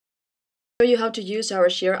Show you how to use our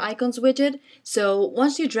Share Icons widget. So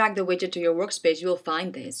once you drag the widget to your workspace, you will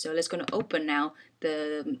find this. So let's go to open now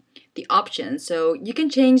the options. So you can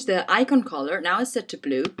change the icon color. Now it's set to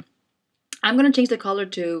blue. I'm going to change the color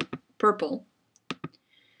to purple.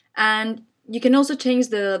 And you can also change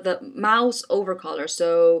the mouse over color.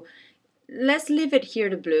 So let's leave it here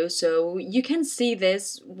to blue so you can see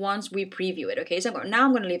this once we preview it. Okay, so now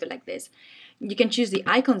I'm going to leave it like this. You can choose the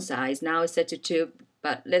icon size. Now it's set to 2,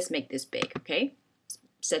 but let's make this big. Okay,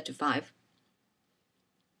 set to 5.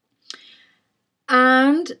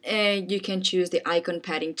 And you can choose the icon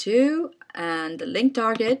padding too, and the link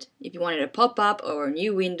target if you wanted a pop-up or a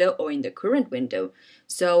new window or in the current window.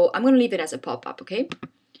 So I'm going to leave it as a pop-up. Okay.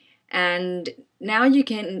 And now you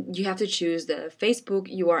have to choose the Facebook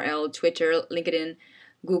URL, Twitter, LinkedIn,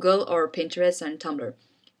 Google, or Pinterest and Tumblr.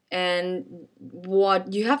 And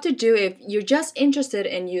what you have to do if you're just interested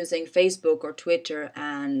in using Facebook or Twitter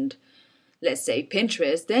and let's say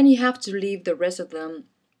Pinterest, then you have to leave the rest of them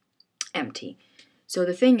empty. So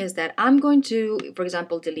the thing is that I'm going to, for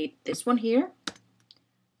example, delete this one here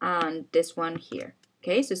and this one here.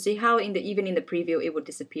 Okay, so see how even in the preview it would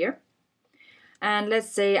disappear. And let's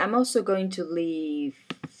say I'm also going to leave,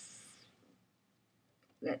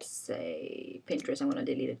 let's say Pinterest, I'm going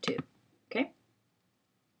to delete it too. Okay.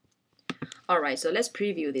 All right, so let's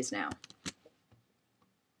preview this now.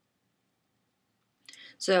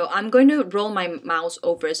 So I'm going to roll my mouse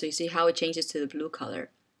over so you see how it changes to the blue color.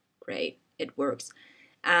 Great, it works.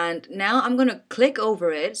 And now I'm going to click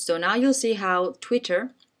over it. So now you'll see how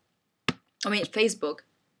Facebook,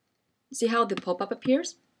 see how the pop-up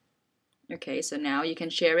appears? Okay, so now you can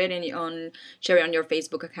share it on your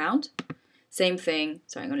Facebook account. Same thing.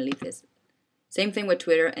 Sorry, I'm going to leave this. Same thing with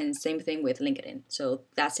Twitter and same thing with LinkedIn. So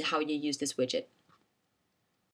that's how you use this widget.